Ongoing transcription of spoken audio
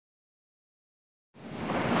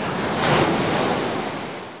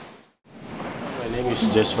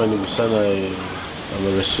is Jess Manibusan. I'm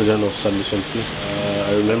a resident of San Vicente.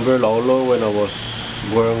 I remember Laolao when I was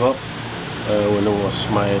growing up, when it was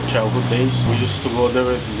my childhood days. We used to go there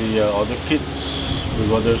with the other kids. We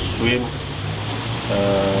go there swim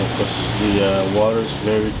because the water is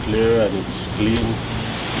very clear and it's clean.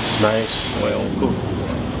 It's nice. My uncle,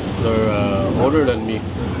 they're older than me.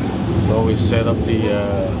 We always set up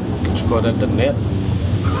the the net.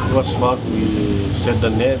 It was fun. We set the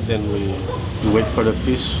net, then we wait for the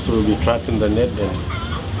fish to be trapped in the net, and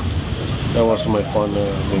that was my fun.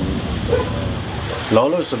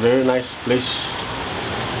 Laolao is a very nice place.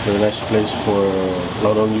 Very nice place for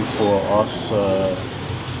not only for us,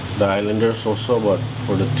 the islanders also, but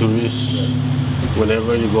for the tourists.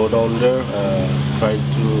 Whenever you go down there, try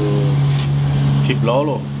to keep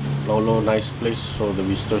Laolao. Laolao, nice place, so the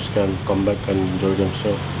visitors can come back and enjoy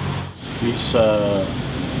themselves. Please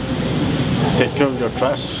take care of your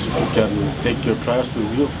trash. If you can take your trash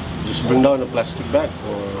with you, just bring down a plastic bag,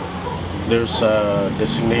 or if there's a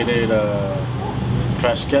designated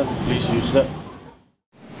trash can, please use that.